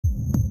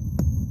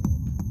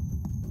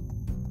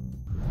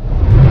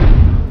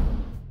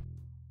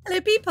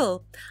Hello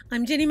people,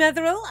 I'm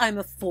Ginnymetheral. I'm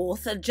a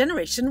 4th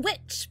generation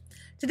witch.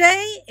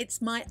 Today it's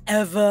my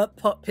ever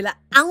popular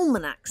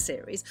Almanac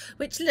series,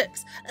 which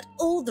looks at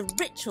all the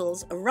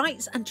rituals,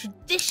 rites and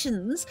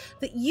traditions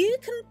that you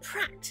can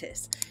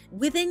practice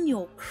within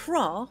your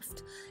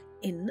craft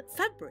in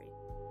February.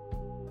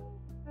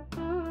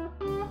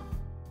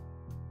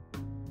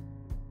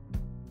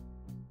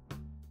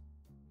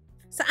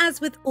 So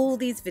as with all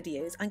these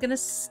videos, I'm going to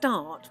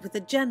start with a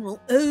general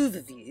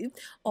overview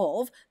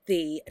of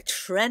the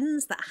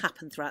trends that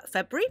happen throughout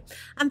February,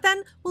 and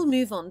then we'll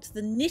move on to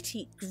the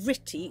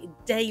nitty-gritty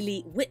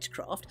daily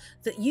witchcraft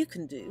that you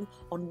can do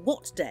on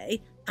what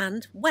day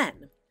and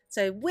when.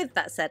 So with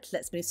that said,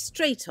 let's move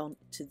straight on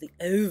to the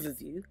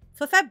overview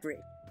for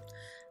February.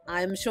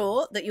 I'm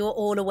sure that you're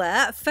all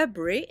aware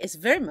February is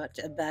very much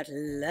about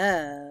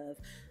love.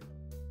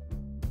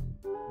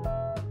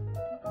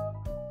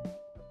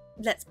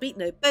 Let's beat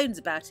no bones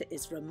about it,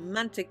 is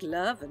romantic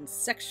love and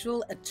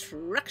sexual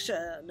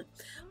attraction.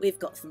 We've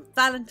got some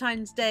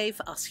Valentine's Day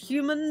for us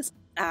humans,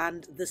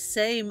 and the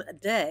same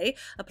day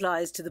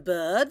applies to the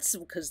birds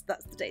because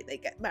that's the day they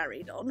get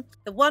married on.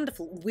 The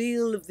wonderful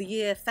Wheel of the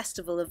Year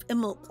Festival of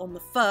Imbolc on the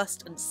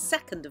 1st and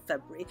 2nd of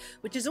February,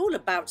 which is all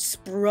about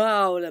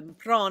sproul and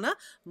prana.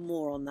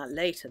 More on that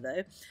later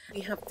though.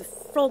 We have the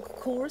Frog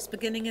Chorus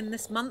beginning in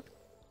this month.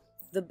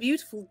 The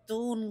beautiful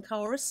Dawn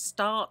Chorus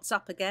starts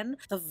up again.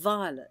 The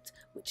Violet,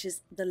 which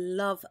is the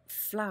love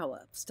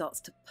flower,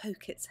 starts to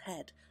poke its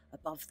head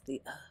above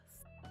the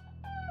earth.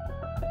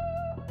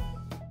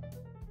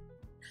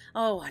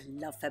 Oh, I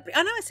love February.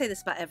 I know I say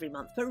this about every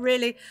month, but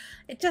really,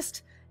 it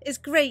just is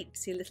great to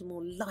see a little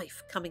more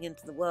life coming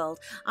into the world.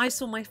 I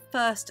saw my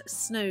first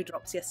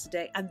snowdrops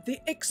yesterday, and the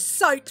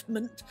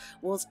excitement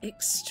was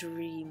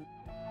extreme.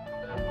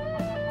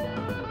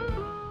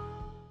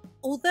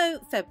 Although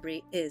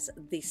February is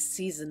the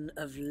season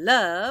of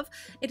love,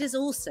 it is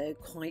also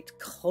quite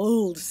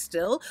cold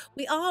still.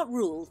 We are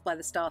ruled by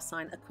the star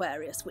sign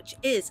Aquarius, which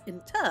is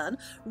in turn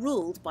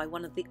ruled by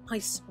one of the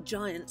ice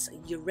giants,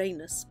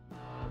 Uranus.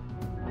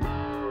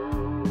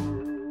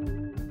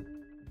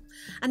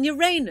 And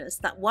Uranus,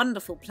 that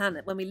wonderful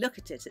planet, when we look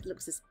at it, it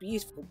looks this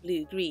beautiful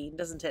blue-green,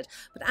 doesn't it?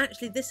 But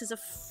actually this is a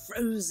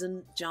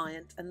frozen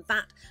giant, and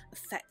that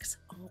affects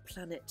our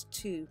planet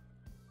too.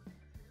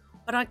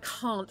 But I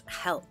can't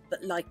help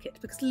but like it,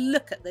 because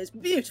look at those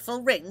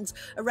beautiful rings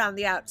around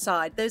the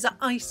outside. Those are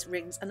ice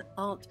rings, and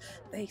aren't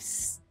they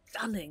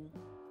stunning?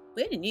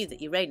 We only knew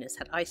that Uranus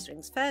had ice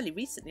rings fairly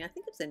recently. I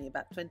think it was only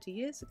about 20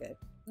 years ago.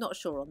 Not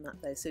sure on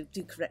that though, so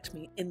do correct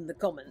me in the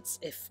comments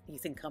if you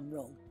think I'm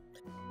wrong.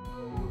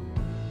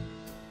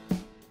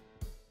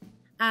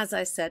 As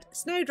I said,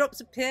 snowdrops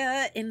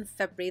appear in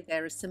February.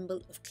 They're a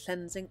symbol of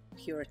cleansing,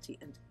 purity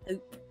and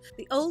hope.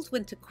 The old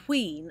winter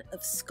queen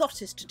of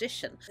Scottish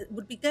tradition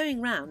would be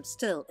going round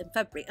still in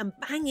February and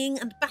banging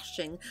and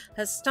bashing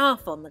her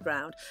staff on the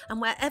ground, and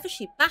wherever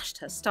she bashed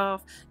her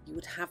staff you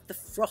would have the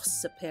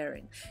frosts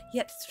appearing.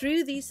 Yet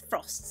through these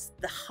frosts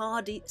the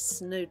hardy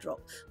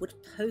snowdrop would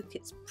poke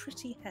its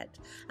pretty head,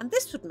 and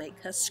this would make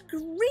her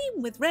scream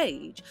with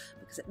rage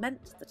because it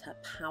meant that her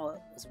power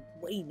was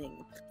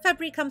waning.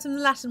 February comes from the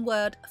Latin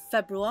word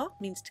februar,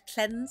 means to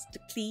cleanse, to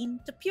clean,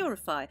 to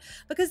purify,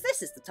 because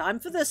this is the time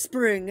for the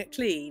spring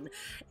clean.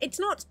 It's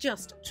not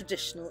just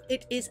traditional,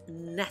 it is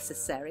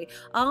necessary.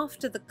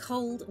 After the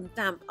cold and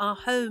damp, our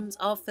homes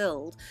are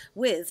filled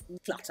with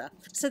clutter.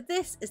 So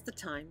this is the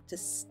time to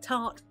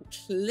start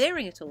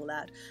clearing it all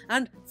out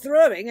and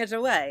throwing it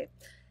away.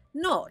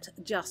 Not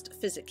just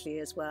physically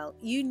as well,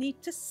 you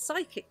need to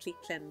psychically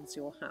cleanse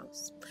your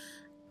house.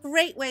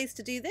 Great ways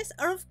to do this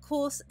are, of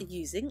course,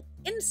 using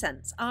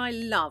incense. I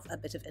love a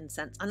bit of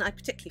incense, and I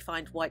particularly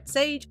find white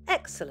sage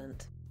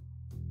excellent.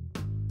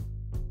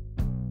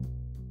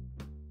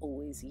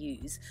 Always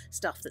use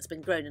stuff that's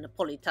been grown in a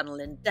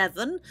polytunnel in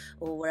Devon,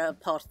 or wherever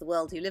part of the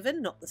world you live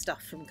in, not the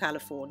stuff from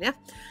California.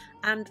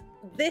 And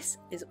this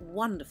is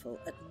wonderful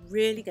at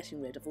really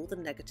getting rid of all the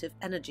negative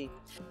energy.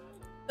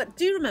 But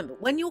do remember,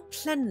 when you're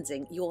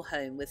cleansing your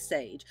home with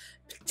sage,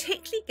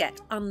 particularly get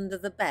under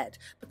the bed,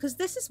 because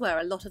this is where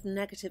a lot of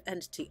negative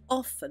entity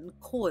often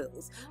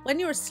coils. When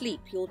you're asleep,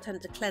 you'll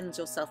tend to cleanse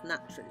yourself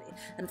naturally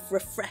and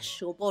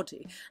refresh your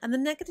body, and the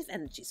negative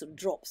energy sort of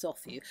drops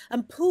off you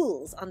and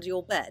pools under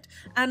your bed.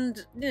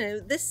 And, you know,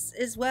 this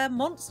is where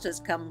monsters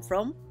come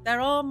from.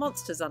 There are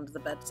monsters under the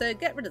bed, so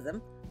get rid of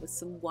them with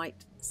some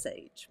white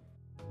sage.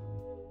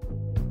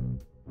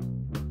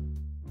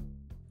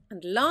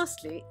 And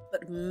lastly,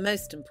 but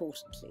most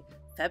importantly,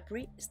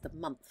 February is the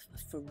month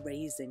for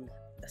raising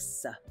the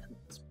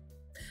serpent.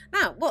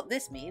 Now, what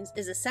this means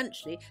is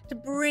essentially to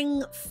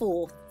bring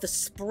forth the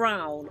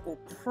sproul or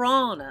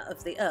prana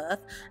of the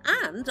earth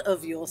and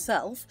of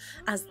yourself,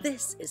 as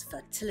this is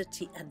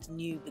fertility and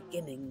new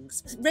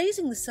beginnings.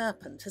 Raising the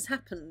serpent has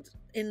happened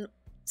in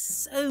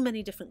so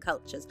many different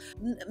cultures.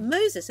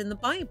 Moses in the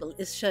Bible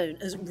is shown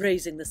as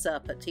raising the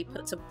serpent. He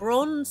puts a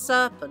bronze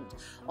serpent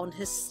on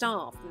his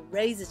staff and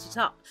raises it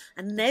up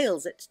and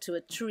nails it to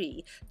a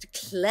tree to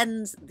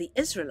cleanse the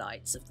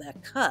Israelites of their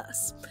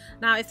curse.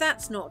 Now, if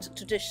that's not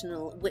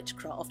traditional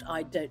witchcraft,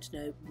 I don't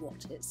know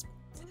what is.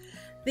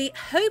 The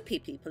Hopi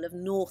people of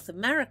North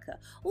America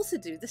also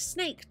do the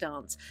snake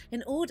dance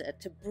in order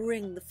to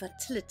bring the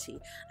fertility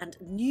and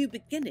new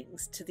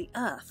beginnings to the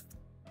earth.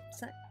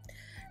 So,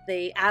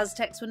 the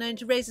Aztecs were known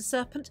to raise a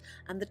serpent,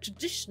 and the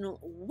traditional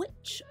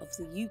witch of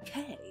the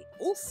UK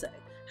also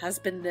has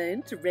been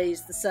known to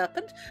raise the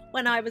serpent.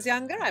 When I was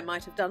younger, I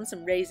might have done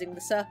some raising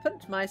the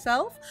serpent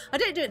myself. I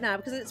don't do it now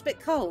because it's a bit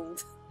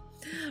cold.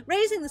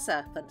 Raising the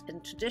serpent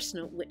in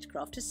traditional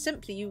witchcraft is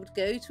simply you would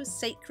go to a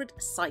sacred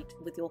site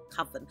with your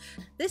coven.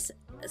 This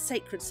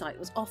sacred site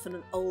was often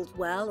an old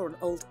well or an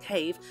old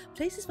cave,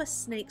 places where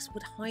snakes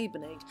would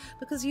hibernate,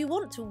 because you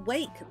want to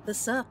wake the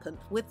serpent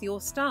with your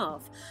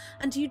staff.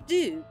 And you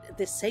do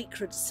this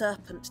sacred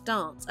serpent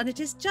dance, and it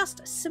is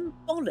just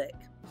symbolic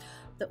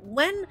that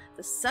when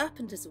the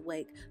serpent is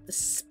awake, the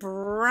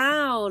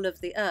sproul of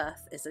the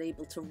earth is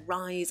able to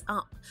rise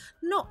up,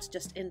 not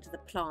just into the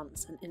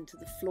plants and into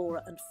the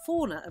flora and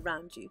fauna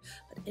around you,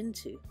 but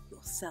into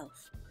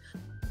yourself.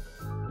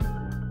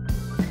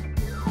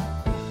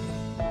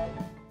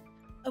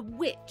 A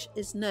witch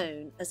is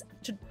known as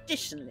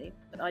traditionally,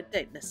 but I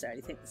don't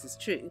necessarily think this is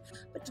true,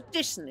 but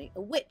traditionally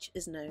a witch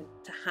is known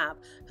to have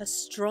her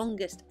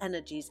strongest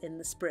energies in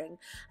the spring.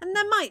 And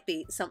there might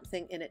be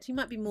something in it. You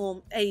might be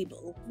more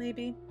able,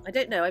 maybe. I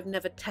don't know, I've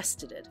never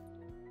tested it.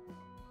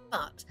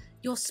 But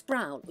your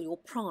sproul or your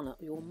prana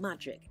or your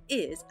magic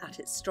is at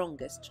its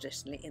strongest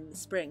traditionally in the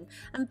spring.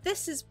 And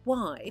this is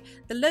why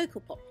the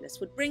local populace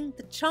would bring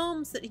the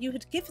charms that you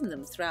had given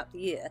them throughout the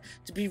year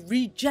to be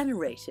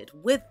regenerated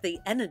with the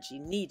energy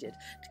needed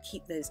to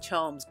keep those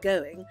charms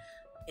going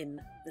in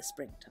the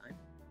springtime.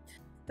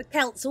 The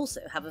Celts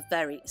also have a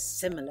very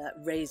similar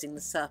raising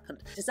the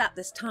serpent. It is at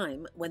this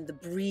time when the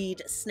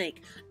breed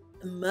snake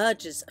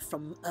emerges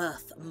from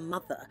Earth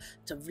Mother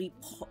to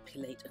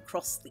repopulate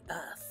across the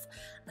earth.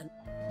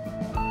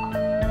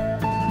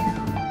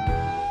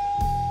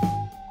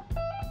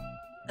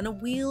 And a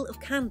wheel of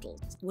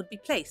candles would be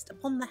placed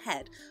upon the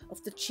head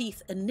of the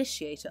chief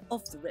initiator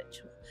of the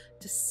ritual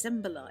to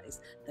symbolise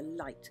the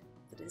light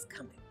that is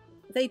coming.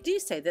 They do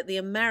say that the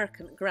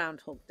American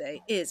Groundhog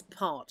Day is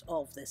part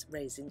of this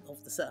raising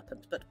of the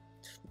serpent, but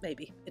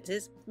maybe it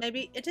is,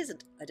 maybe it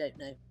isn't, I don't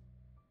know.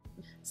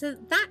 So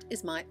that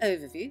is my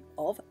overview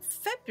of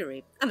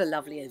February, and a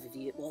lovely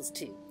overview it was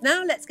too.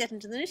 Now let's get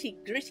into the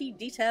nitty-gritty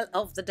detail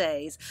of the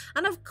days,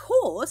 and of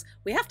course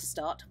we have to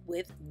start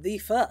with the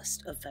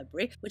 1st of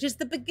February, which is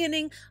the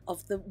beginning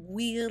of the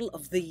Wheel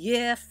of the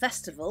Year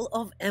Festival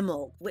of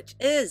Imbolc, which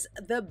is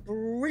the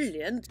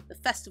brilliant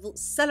festival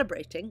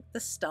celebrating the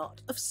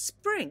start of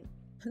spring.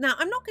 Now,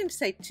 I'm not going to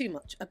say too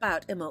much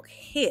about Imbolc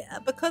here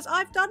because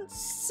I've done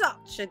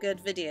such a good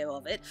video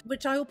of it,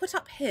 which I will put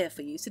up here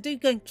for you, so do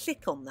go and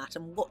click on that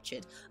and watch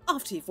it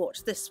after you've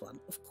watched this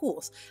one, of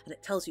course, and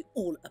it tells you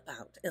all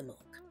about Imbolc.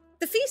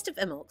 The Feast of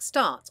Imbolc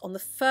starts on the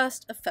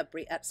 1st of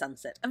February at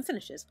sunset and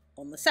finishes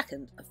on the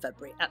 2nd of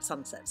February at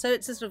sunset, so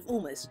it's a sort of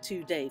almost a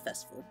 2-day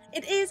festival.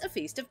 It is a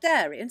feast of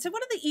dairy, and so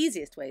one of the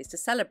easiest ways to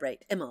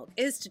celebrate Imbolc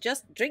is to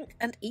just drink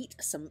and eat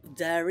some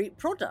dairy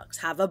products.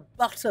 Have a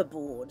butter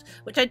board,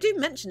 which I do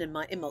mention in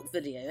my Imbolc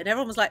video, and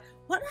everyone was like,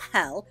 what the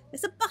hell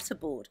is a butter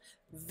board?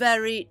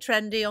 Very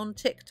trendy on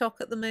TikTok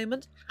at the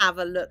moment. Have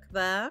a look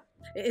there.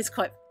 It is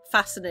quite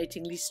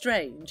fascinatingly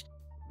strange.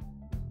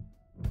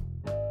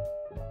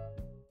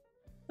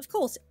 Of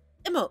course,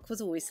 Imbolc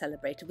was always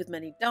celebrated with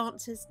many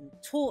dances and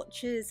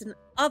torches and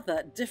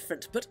other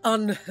different but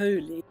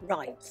unholy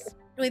rites.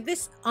 Anyway,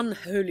 this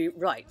unholy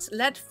rites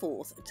led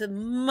forth to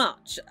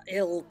much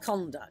ill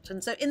conduct,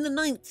 and so in the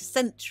 9th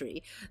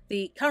century,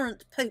 the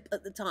current Pope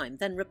at the time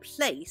then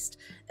replaced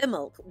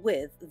Imbolc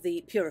with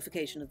the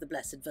purification of the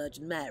Blessed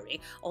Virgin Mary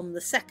on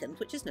the 2nd,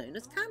 which is known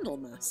as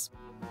Candlemas.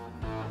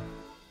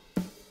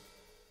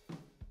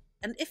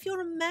 And if you're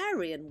a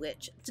Marian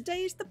witch,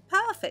 today is the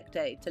perfect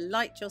day to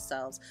light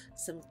yourselves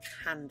some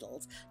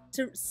candles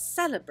to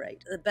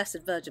celebrate the Blessed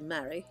Virgin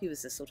Mary, who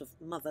is a sort of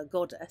mother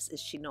goddess, is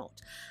she not,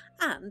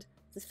 and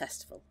the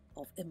festival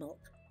of Imbolc.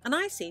 And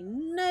I see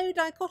no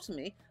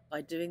dichotomy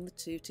by doing the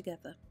two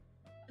together.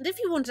 And if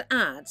you want to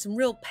add some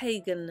real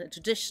pagan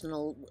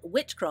traditional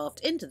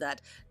witchcraft into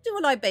that, do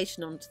a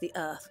libation onto the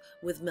earth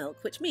with milk,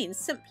 which means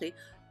simply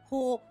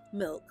pour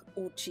milk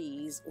or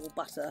cheese or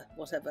butter,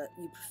 whatever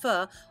you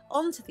prefer,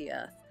 onto the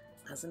earth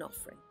as an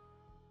offering.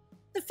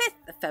 The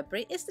 5th of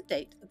February is the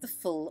date of the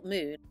full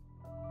moon.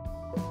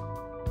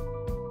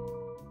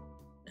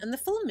 And the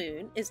full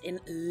moon is in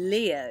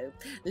Leo.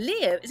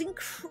 Leo is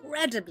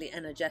incredibly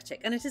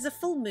energetic, and it is a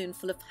full moon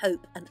full of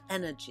hope and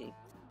energy.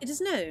 It is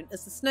known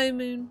as the snow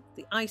moon,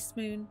 the ice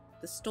moon,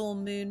 the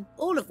storm moon,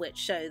 all of which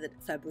show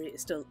that February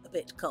is still a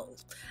bit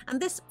cold. And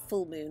this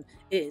full moon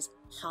is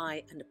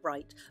high and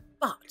bright,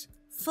 but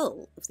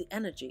full of the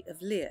energy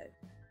of Leo.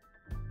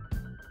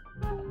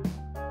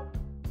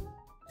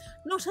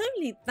 Not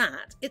only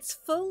that, it's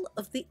full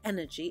of the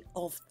energy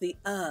of the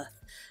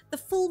earth. The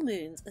full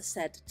moons are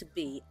said to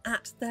be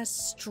at their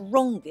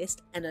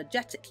strongest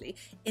energetically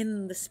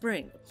in the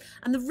spring,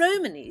 and the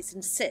Romanis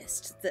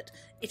insist that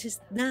it is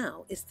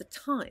now is the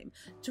time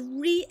to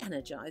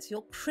re-energise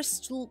your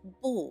crystal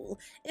ball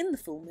in the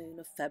full moon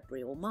of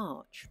February or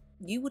March.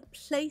 You would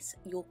place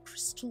your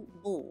crystal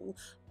ball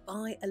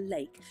by a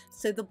lake,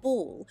 so the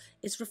ball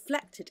is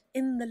reflected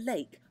in the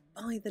lake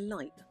by the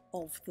light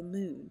of the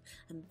moon,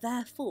 and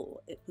therefore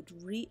it would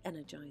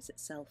re-energise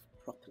itself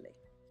properly.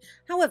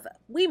 However,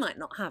 we might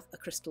not have a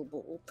crystal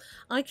ball.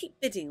 I keep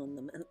bidding on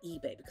them on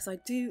eBay because I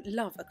do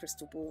love a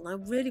crystal ball and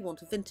I really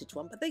want a vintage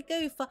one, but they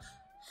go for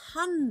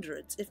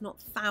hundreds, if not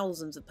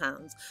thousands of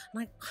pounds,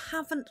 and I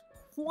haven't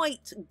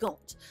quite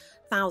got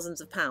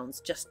thousands of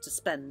pounds just to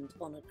spend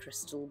on a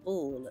crystal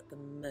ball at the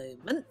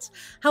moment.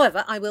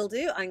 However, I will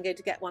do. I'm going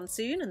to get one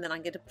soon, and then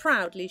I'm going to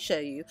proudly show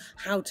you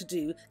how to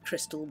do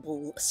crystal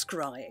ball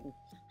scrying.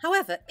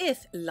 However,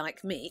 if,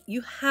 like me,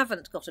 you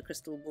haven't got a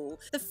crystal ball,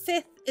 the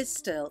 5th is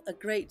still a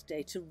great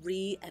day to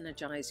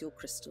re-energise your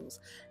crystals.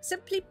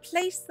 Simply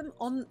place them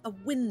on a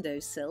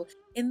windowsill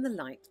in the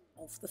light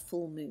of the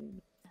full moon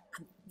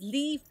and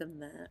leave them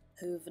there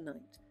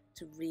overnight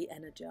to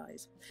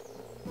re-energise.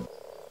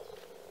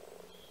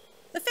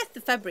 The 5th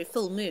of February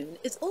full moon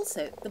is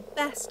also the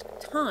best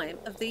time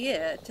of the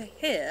year to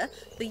hear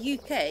the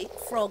UK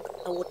frog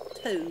or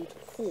toad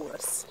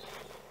chorus.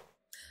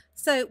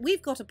 So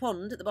we've got a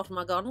pond at the bottom of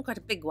our garden, quite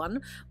a big one,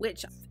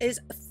 which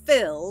is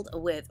filled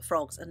with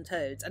frogs and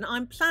toads. And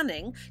I'm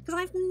planning, because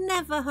I've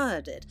never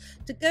heard it,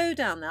 to go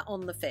down there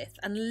on the 5th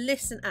and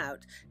listen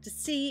out to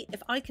see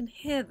if I can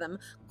hear them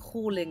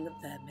calling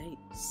their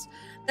mates.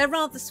 They're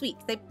rather sweet.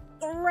 They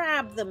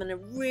grab them in a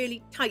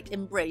really tight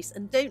embrace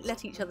and don't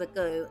let each other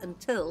go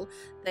until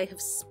they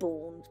have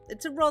spawned.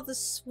 It's a rather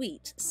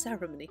sweet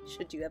ceremony,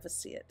 should you ever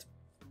see it.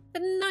 The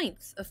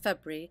 9th of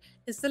February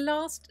is the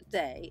last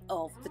day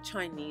of the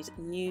Chinese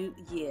New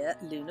Year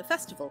Lunar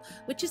Festival,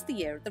 which is the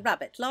year of the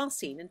rabbit, last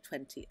seen in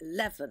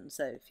 2011.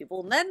 So if you're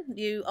born then,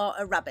 you are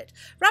a rabbit.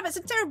 Rabbits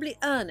are terribly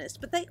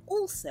earnest, but they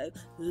also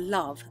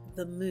love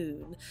the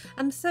moon.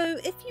 And so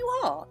if you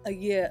are a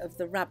Year of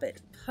the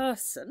Rabbit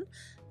person,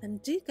 then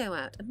do go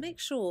out and make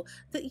sure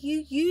that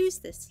you use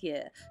this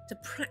year to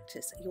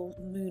practice your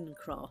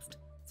mooncraft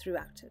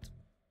throughout it.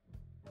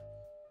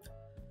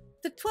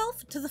 The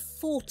 12th to the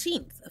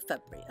 14th of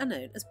February are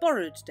known as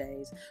borrowed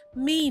days,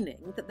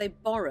 meaning that they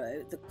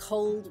borrow the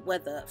cold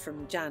weather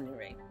from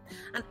January.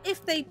 And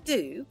if they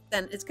do,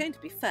 then it's going to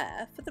be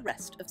fair for the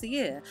rest of the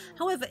year.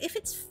 However, if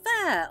it's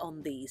fair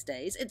on these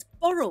days, it's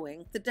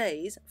borrowing the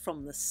days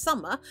from the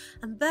summer,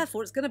 and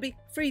therefore it's going to be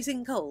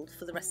freezing cold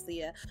for the rest of the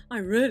year. I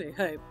really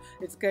hope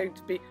it's going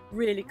to be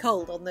really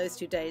cold on those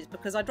 2 days,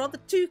 because I'd rather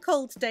 2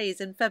 cold days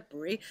in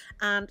February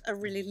and a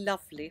really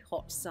lovely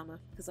hot summer,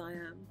 because I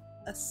am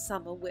a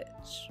summer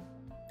witch.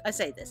 I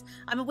say this,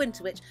 I'm a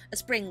winter witch, a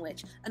spring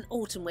witch, an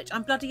autumn witch.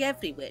 I'm bloody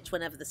every witch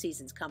whenever the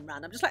seasons come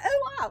round. I'm just like,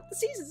 oh wow, the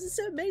seasons are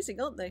so amazing,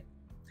 aren't they?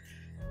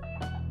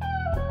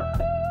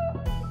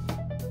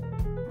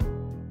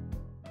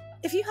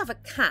 If you have a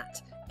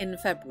cat in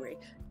February,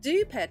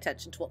 do pay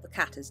attention to what the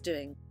cat is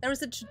doing. There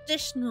is a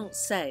traditional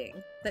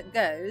saying that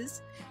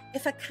goes,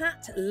 if a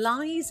cat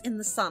lies in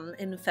the sun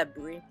in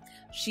February,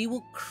 she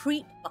will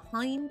creep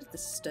behind the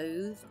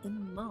stove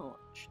in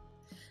March.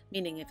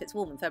 Meaning if it's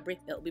warm in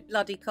February, it'll be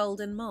bloody cold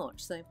in March,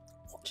 so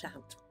watch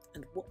out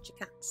and watch your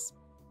cats.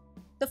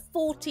 The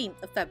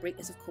 14th of February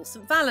is of course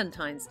St.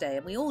 Valentine's Day,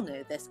 and we all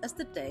know this as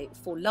the day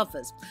for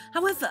lovers.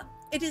 However,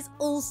 it is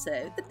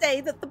also the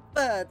day that the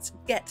birds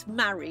get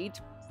married.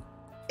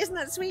 Isn't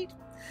that sweet?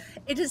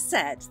 It is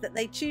said that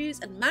they choose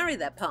and marry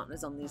their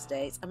partners on these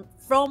days, and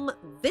from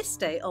this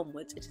day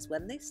onwards, it is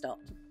when they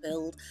start to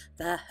build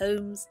their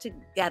homes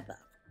together.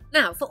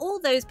 Now, for all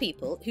those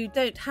people who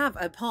don't have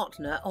a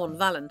partner on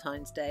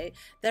Valentine's Day,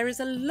 there is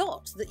a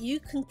lot that you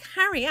can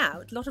carry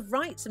out, a lot of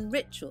rites and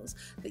rituals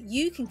that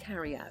you can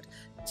carry out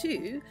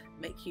to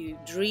make you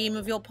dream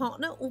of your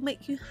partner or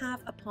make you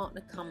have a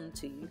partner come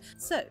to you.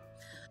 So,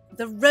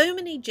 the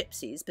Romany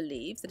gypsies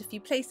believe that if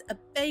you place a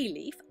bay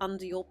leaf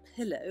under your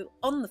pillow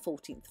on the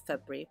 14th of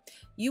February,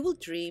 you will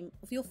dream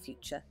of your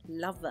future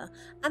lover,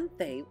 and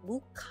they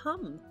will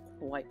come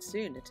quite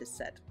soon, it is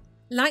said.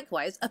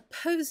 Likewise, a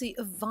posy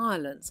of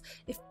violets,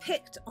 if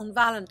picked on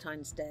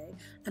Valentine's Day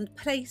and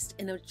placed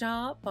in a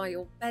jar by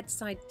your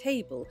bedside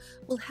table,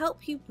 will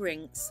help you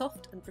bring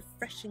soft and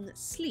refreshing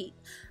sleep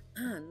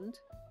and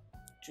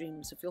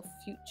dreams of your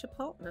future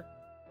partner.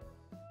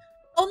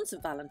 On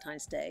St.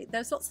 Valentine's Day,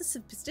 there's lots of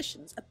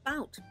superstitions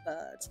about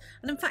birds.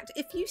 And in fact,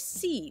 if you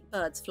see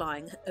birds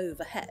flying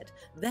overhead,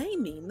 they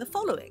mean the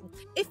following.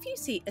 If you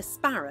see a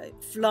sparrow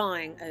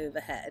flying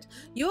overhead,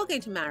 you're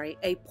going to marry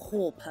a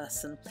poor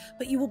person,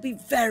 but you will be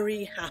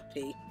very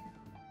happy.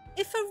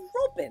 If a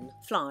robin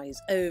flies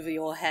over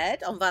your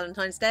head on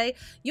Valentine's Day,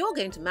 you're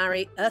going to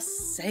marry a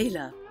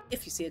sailor.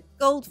 If you see a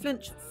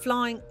goldfinch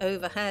flying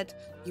overhead,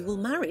 you will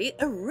marry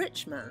a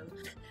rich man.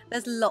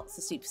 There's lots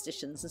of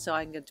superstitions, and so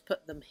I'm going to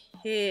put them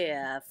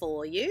here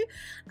for you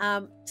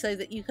so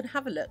that you can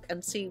have a look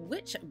and see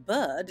which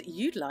bird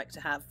you'd like to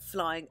have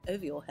flying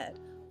over your head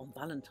on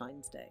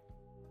Valentine's Day.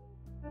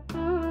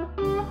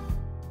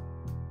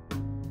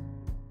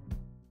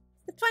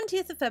 The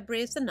 20th of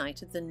February is the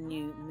night of the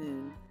new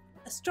moon.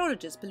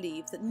 Astrologers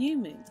believe that new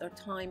moons are a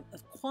time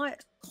of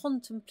quiet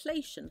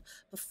contemplation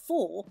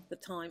before the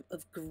time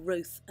of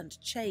growth and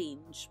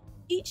change.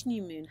 Each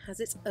new moon has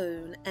its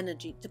own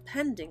energy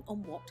depending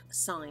on what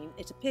sign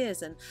it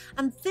appears in,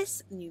 and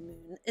this new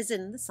moon is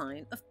in the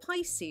sign of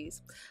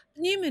Pisces.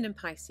 The new moon in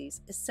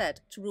Pisces is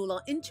said to rule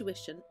our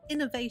intuition,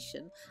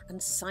 innovation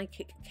and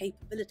psychic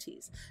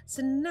capabilities,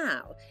 so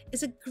now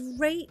is a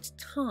great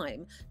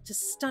time to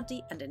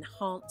study and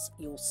enhance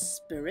your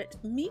spirit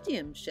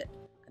mediumship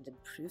and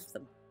improve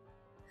them.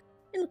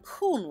 In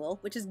Cornwall,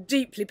 which is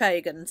deeply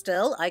pagan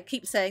still, I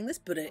keep saying this,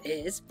 but it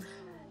is,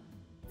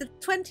 the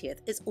 20th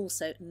is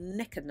also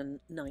Nickenon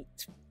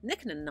Night.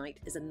 Nickenon Night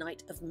is a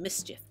night of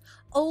mischief.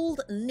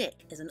 Old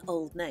Nick is an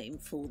old name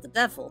for the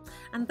devil,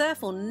 and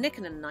therefore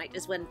Nickenon Night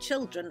is when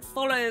children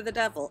follow the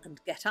devil and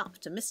get up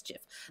to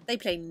mischief. They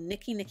play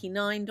Nicky Nicky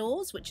Nine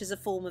Doors, which is a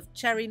form of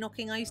cherry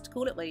knocking, I used to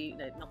call it, where you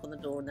knock on the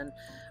door and then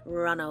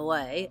run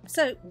away.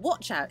 So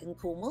watch out in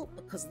Cornwall,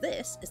 because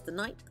this is the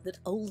night that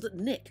Old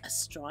Nick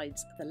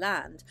astrides the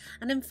land.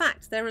 And in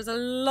fact, there is a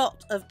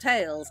lot of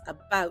tales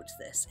about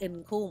this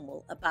in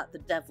Cornwall, about the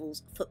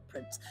devil's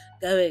footprints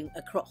going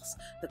across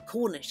the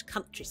Cornish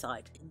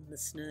countryside in the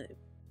snow.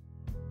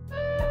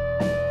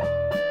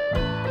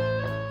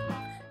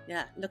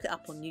 Yeah, look it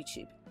up on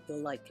YouTube,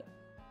 you'll like it.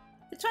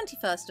 The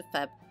 21st of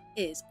Feb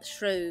is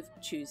Shrove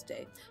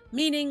Tuesday,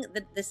 meaning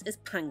that this is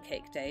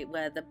Pancake Day,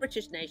 where the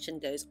British nation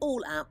goes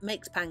all out,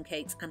 makes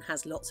pancakes and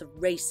has lots of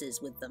races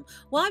with them.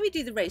 Why we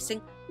do the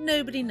racing,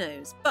 nobody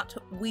knows, but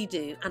we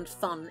do, and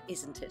fun,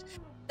 isn't it?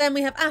 Then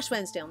we have Ash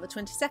Wednesday on the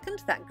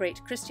 22nd, that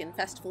great Christian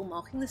festival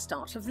marking the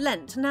start of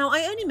Lent. Now,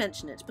 I only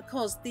mention it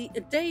because the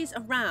days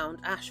around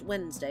Ash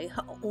Wednesday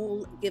are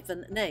all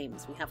given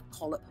names. We have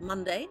Collop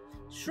Monday,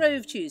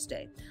 Shrove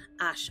Tuesday,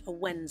 Ash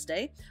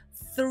Wednesday,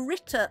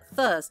 Thritter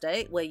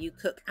Thursday, where you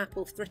cook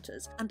apple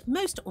fritters, and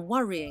most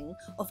worrying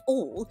of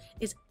all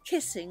is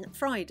Kissing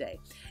Friday.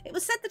 It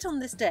was said that on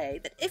this day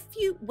that if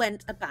you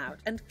went about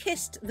and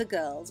kissed the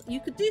girls, you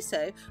could do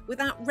so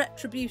without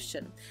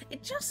retribution.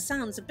 It just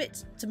sounds a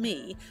bit to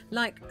me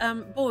like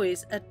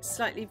boys are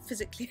slightly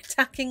physically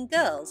attacking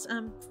girls.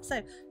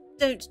 So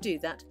don't do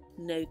that.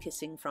 No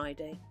Kissing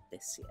Friday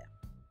this year.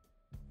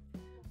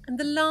 And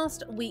the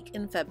last week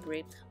in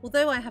February,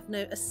 although I have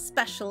no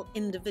special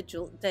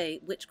individual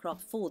day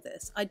witchcraft for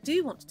this, I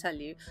do want to tell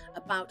you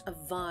about a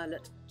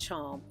violet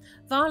charm.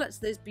 Violets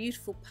are those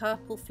beautiful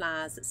purple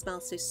flowers that smell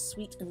so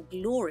sweet and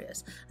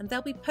glorious, and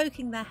they'll be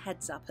poking their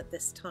heads up at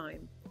this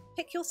time.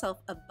 Pick yourself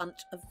a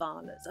bunch of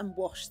violets and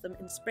wash them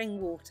in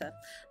spring water,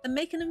 then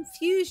make an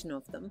infusion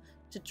of them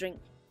to drink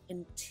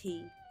in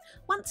tea.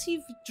 Once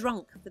you've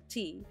drunk the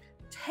tea,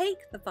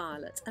 take the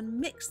violets and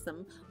mix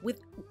them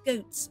with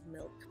goat's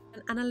milk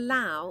and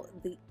allow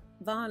the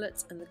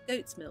violets and the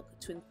goat's milk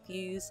to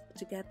infuse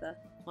together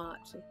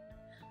quietly.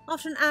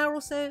 After an hour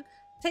or so,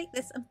 take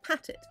this and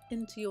pat it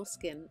into your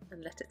skin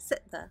and let it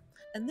sit there.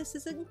 And this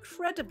is an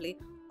incredibly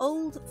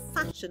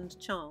old-fashioned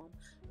charm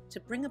to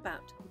bring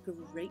about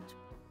great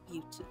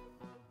beauty.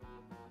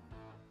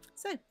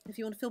 So, if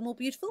you want to feel more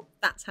beautiful,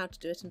 that's how to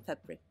do it in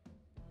February.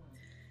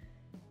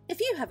 If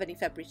you have any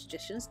February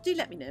traditions, do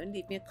let me know and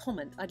leave me a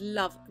comment. I'd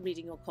love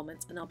reading your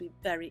comments and I'll be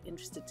very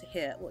interested to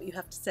hear what you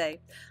have to say.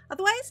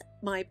 Otherwise,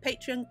 my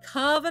Patreon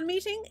Coven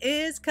meeting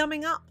is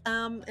coming up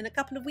in a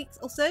couple of weeks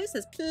or so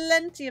there's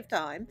plenty of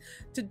time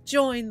to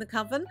join the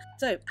Coven.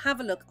 So have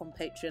a look on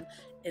Patreon.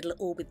 It'll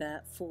all be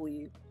there for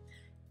you.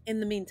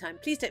 In the meantime,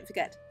 please don't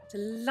forget to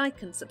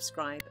like and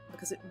subscribe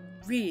because it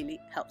really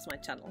helps my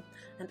channel.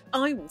 And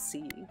I will see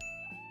you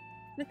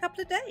in a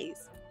couple of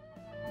days.